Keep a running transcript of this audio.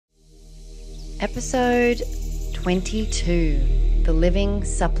Episode 22, The Living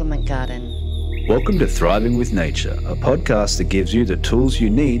Supplement Garden. Welcome to Thriving with Nature, a podcast that gives you the tools you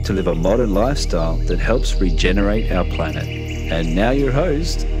need to live a modern lifestyle that helps regenerate our planet. And now your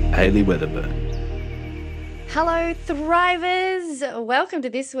host, Hayley Weatherburn. Hello, Thrivers! Welcome to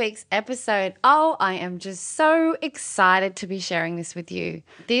this week's episode. Oh, I am just so excited to be sharing this with you.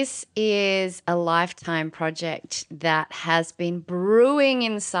 This is a lifetime project that has been brewing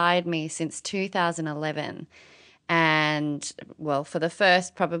inside me since 2011. And, well, for the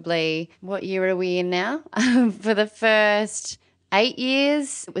first probably, what year are we in now? For the first 8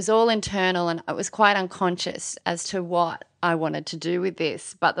 years, it was all internal and I was quite unconscious as to what I wanted to do with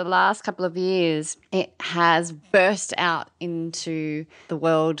this. But the last couple of years, it has burst out into the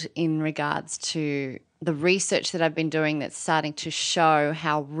world in regards to the research that I've been doing that's starting to show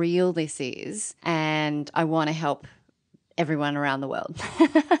how real this is. And I want to help everyone around the world.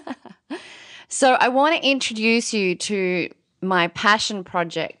 So I want to introduce you to my passion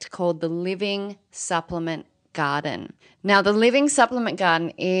project called the Living Supplement Garden. Now, the Living Supplement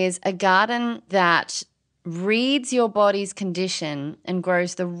Garden is a garden that reads your body's condition and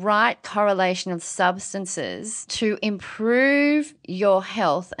grows the right correlation of substances to improve your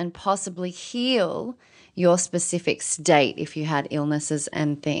health and possibly heal your specific state if you had illnesses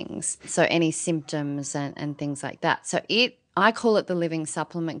and things. So any symptoms and things like that. So I call it the Living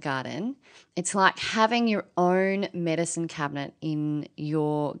Supplement Garden. It's like having your own medicine cabinet in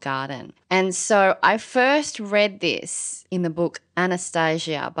your garden. And so I first read this in the book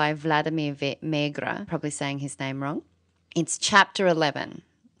Anastasia by Vladimir Megra, probably saying his name wrong. It's chapter 11.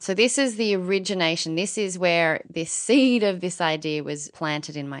 So this is the origination. This is where the seed of this idea was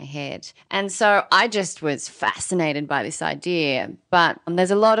planted in my head. And so I just was fascinated by this idea. But there's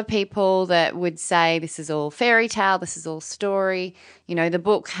a lot of people that would say this is all fairy tale, this is all story. You know, the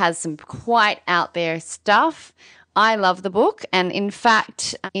book has some quite out there stuff. I love the book. And in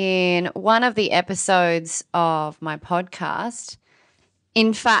fact, in one of the episodes of my podcast,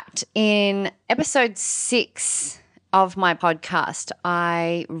 in episode 6 of my podcast,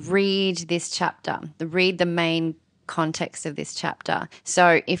 I read this chapter, read the main context of this chapter.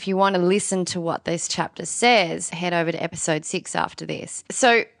 So if you want to listen to what this chapter says, head over to episode 6 after this.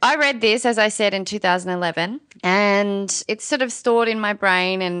 So I read this, as I said, in 2011, and it sort of stored in my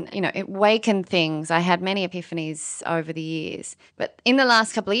brain and, you know, it wakened things. I had many epiphanies over the years. But in the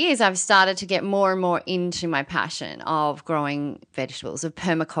last couple of years, I've started to get more and more into my passion of growing vegetables, of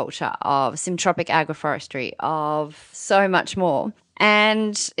permaculture, of syntropic agroforestry, of so much more.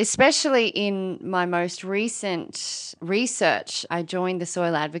 And especially in my most recent research, I joined the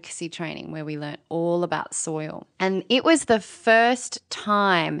soil advocacy training where we learned all about soil. And it was the first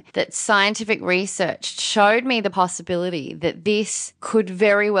time that scientific research showed me the possibility that this could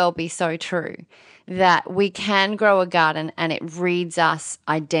very well be so true, that we can grow a garden and it reads us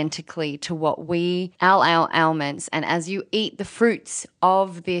identically to what our ailments. And as you eat the fruits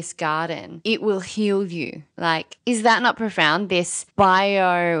of this garden, it will heal you. Like, is that not profound? This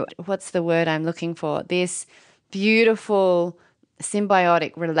what's the word I'm looking for? This beautiful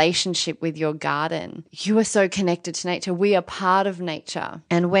symbiotic relationship with your garden. You are so connected to nature. We are part of nature.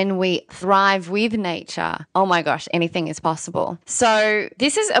 And when we thrive with nature, oh my gosh, anything is possible. So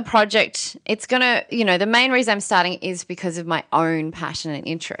this is a project. It's going to, the main reason I'm starting is because of my own passion and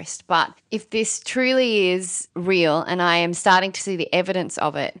interest. But if this truly is real and I am starting to see the evidence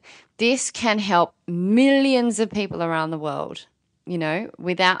of it, this can help millions of people around the world.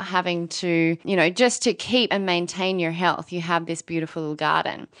 Without having to, just to keep and maintain your health, you have this beautiful little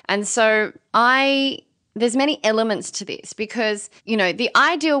garden. And so there's many elements to this because, the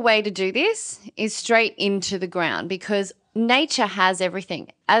ideal way to do this is straight into the ground because nature has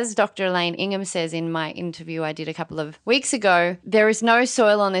everything. As Dr. Elaine Ingham says in my interview I did a couple of weeks ago, there is no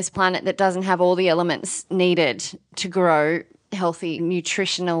soil on this planet that doesn't have all the elements needed to grow healthy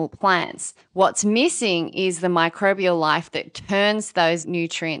nutritional plants. What's missing is the microbial life that turns those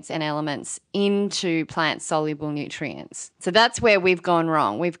nutrients and elements into plant-soluble nutrients. So that's where we've gone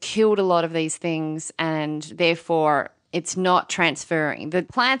wrong. We've killed a lot of these things and therefore it's not transferring. The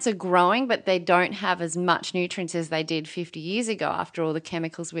plants are growing, but they don't have as much nutrients as they did 50 years ago after all the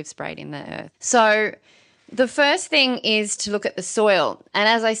chemicals we've sprayed in the earth. So the first thing is to look at the soil. And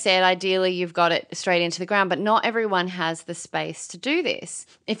as I said, ideally you've got it straight into the ground, but not everyone has the space to do this.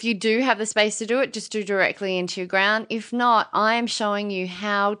 If you do have the space to do it, just do directly into your ground. If not, I am showing you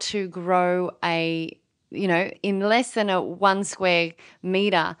how to grow a in less than a 1 square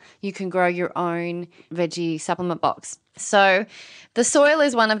meter, you can grow your own veggie supplement box. So the soil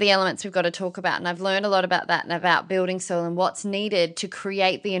is one of the elements we've got to talk about, and I've learned a lot about that and about building soil and what's needed to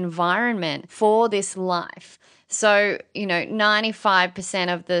create the environment for this life. So,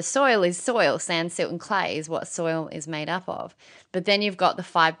 95% of the soil is soil. Sand, silt, and clay is what soil is made up of. But then you've got the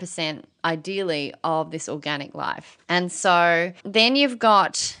 5%, ideally, of this organic life. And so then you've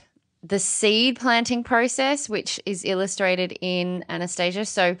got the seed planting process, which is illustrated in Anastasia.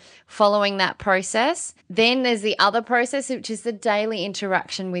 So following that process, then there's the other process, which is the daily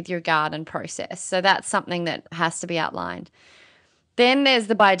interaction with your garden process. So that's something that has to be outlined. Then there's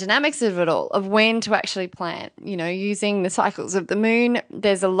the biodynamics of it all, of when to actually plant, using the cycles of the moon.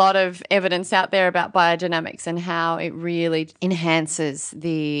 There's a lot of evidence out there about biodynamics and how it really enhances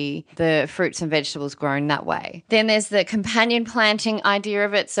the fruits and vegetables grown that way. Then there's the companion planting idea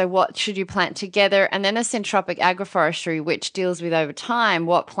of it. So what should you plant together? And then the syntropic agroforestry, which deals with over time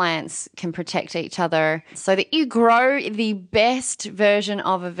what plants can protect each other so that you grow the best version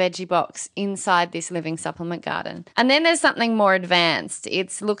of a veggie box inside this living supplement garden. And then there's something more advanced.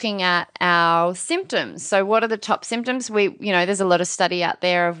 It's looking at our symptoms. So what are the top symptoms? There's a lot of study out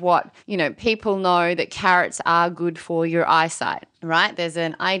there of what, people know that carrots are good for your eyesight, right? There's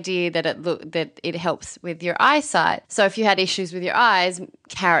an idea that it helps with your eyesight. So if you had issues with your eyes,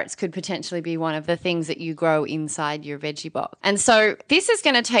 carrots could potentially be one of the things that you grow inside your veggie box. And so this is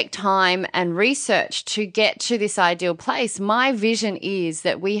going to take time and research to get to this ideal place. My vision is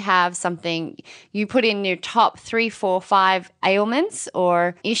that we have something, you put in your top 3, 4, 5 ailments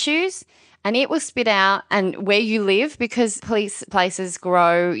or issues, and it will spit out and where you live, because places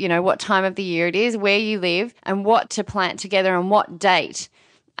grow, what time of the year it is, where you live, and what to plant together and what date,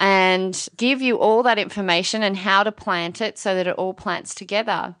 and give you all that information and how to plant it so that it all plants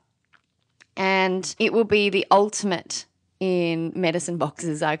together. And it will be the ultimate in medicine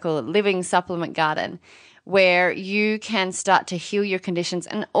boxes, I call it, living supplement garden, where you can start to heal your conditions.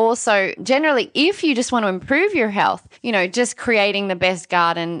 And also, generally, if you just want to improve your health, just creating the best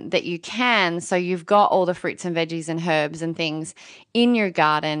garden that you can, so you've got all the fruits and veggies and herbs and things in your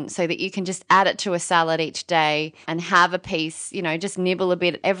garden so that you can just add it to a salad each day and have a piece, just nibble a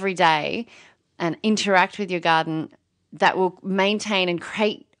bit every day and interact with your garden. That will maintain and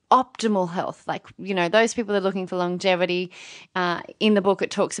create optimal health. Like, those people that are looking for longevity, in the book it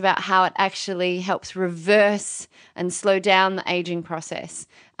talks about how it actually helps reverse and slow down the aging process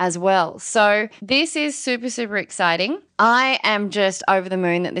as well. So this is super, super exciting. I am just over the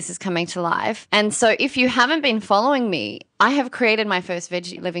moon that this is coming to life. And so if you haven't been following me, I have created my first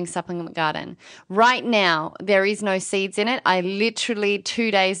veggie living supplement garden. Right now, there is no seeds in it. I literally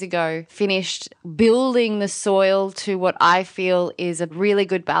 2 days ago finished building the soil to what I feel is a really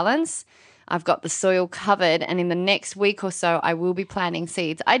good balance. I've got the soil covered, and in the next week or so, I will be planting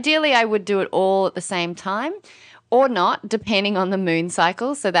seeds. Ideally, I would do it all at the same time, or not, depending on the moon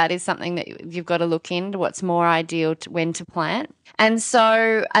cycle. So that is something that you've got to look into, what's more ideal when to plant. And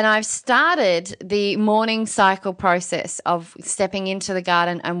I've started the morning cycle process of stepping into the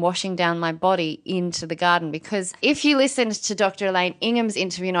garden and washing down my body into the garden. Because if you listened to Dr. Elaine Ingham's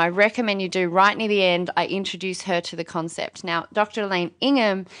interview, and I recommend you do, right near the end, I introduce her to the concept. Now, Dr. Elaine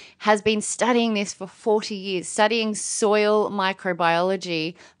Ingham has been studying this for 40 years, studying soil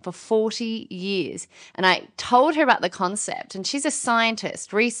microbiology for 40 years. And I told her about the concept, and she's a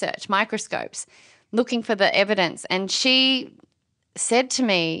scientist, research, microscopes, looking for the evidence. And she said to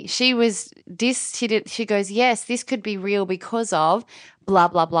me, she goes, yes, this could be real because of blah,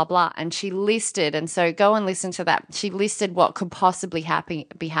 blah, blah, blah. And she listed, and so go and listen to that. She listed what could possibly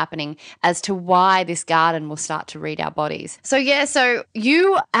be happening as to why this garden will start to read our bodies. So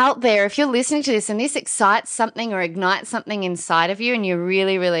you out there, if you're listening to this and this excites something or ignites something inside of you and you're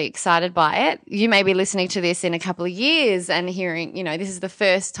really, really excited by it, you may be listening to this in a couple of years and hearing, this is the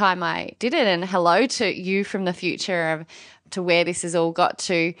first time I did it, and hello to you from the future to where this has all got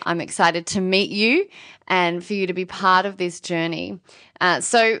to. I'm excited to meet you and for you to be part of this journey.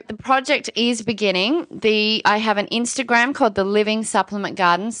 So the project is beginning. I have an Instagram called The Living Supplement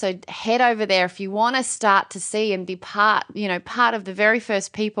Garden. So head over there if you want to start to see and be part of the very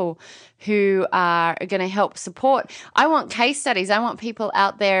first people who are going to help support. I want case studies. I want people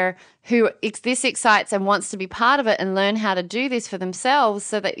out there who this excites and wants to be part of it and learn how to do this for themselves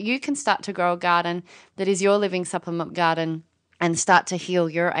so that you can start to grow a garden that is your living supplement garden and start to heal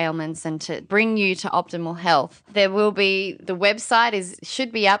your ailments and to bring you to optimal health. There will be, the website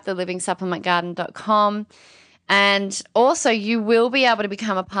should be up, thelivingsupplementgarden.com. And also you will be able to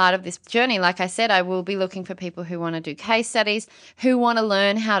become a part of this journey. Like I said, I will be looking for people who want to do case studies, who want to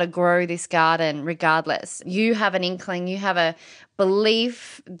learn how to grow this garden regardless. You have an inkling, you have a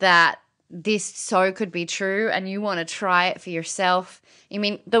belief that this so could be true and you want to try it for yourself. I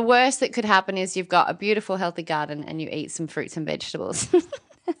mean, the worst that could happen is you've got a beautiful, healthy garden and you eat some fruits and vegetables.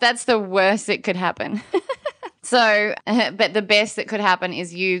 That's the worst that could happen. So, but the best that could happen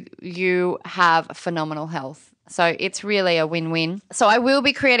is you have phenomenal health. So it's really a win-win. So I will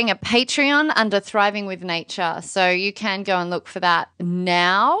be creating a Patreon under Thriving with Nature. So you can go and look for that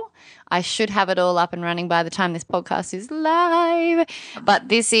now. I should have it all up and running by the time this podcast is live. But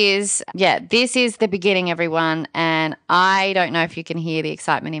this is the beginning, everyone. And I don't know if you can hear the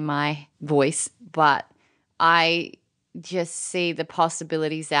excitement in my voice, but I just see the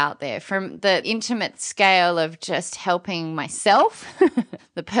possibilities out there from the intimate scale of just helping myself,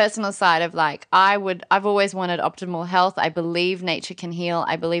 the personal side of like, I've always wanted optimal health. I believe nature can heal.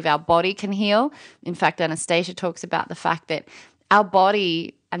 I believe our body can heal. In fact, Anastasia talks about the fact that our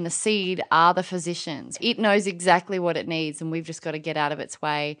body and the seed are the physicians. It knows exactly what it needs and we've just got to get out of its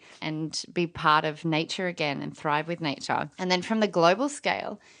way and be part of nature again and thrive with nature. And then from the global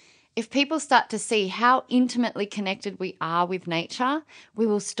scale, if people start to see how intimately connected we are with nature, we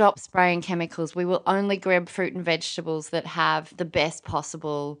will stop spraying chemicals. We will only grab fruit and vegetables that have the best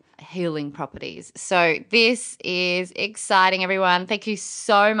possible healing properties. So this is exciting, everyone. Thank you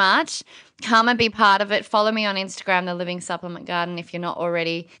so much. Come and be part of it. Follow me on Instagram, The Living Supplement Garden, if you're not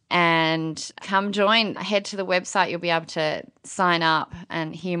already, and come join. Head to the website. You'll be able to sign up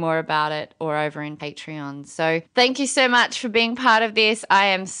and hear more about it, or over in Patreon. So thank you so much for being part of this. I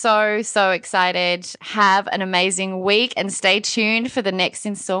am so, so excited. Have an amazing week and stay tuned for the next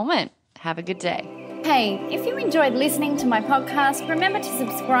installment. Have a good day. Hey, if you enjoyed listening to my podcast, remember to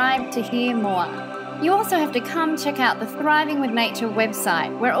subscribe to hear more. You also have to come check out the Thriving with Nature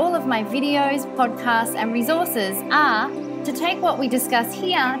website, where all of my videos, podcasts, and resources are to take what we discuss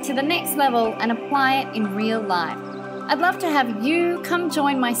here to the next level and apply it in real life. I'd love to have you come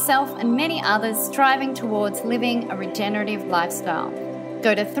join myself and many others striving towards living a regenerative lifestyle.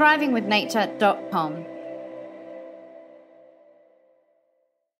 Go to thrivingwithnature.com.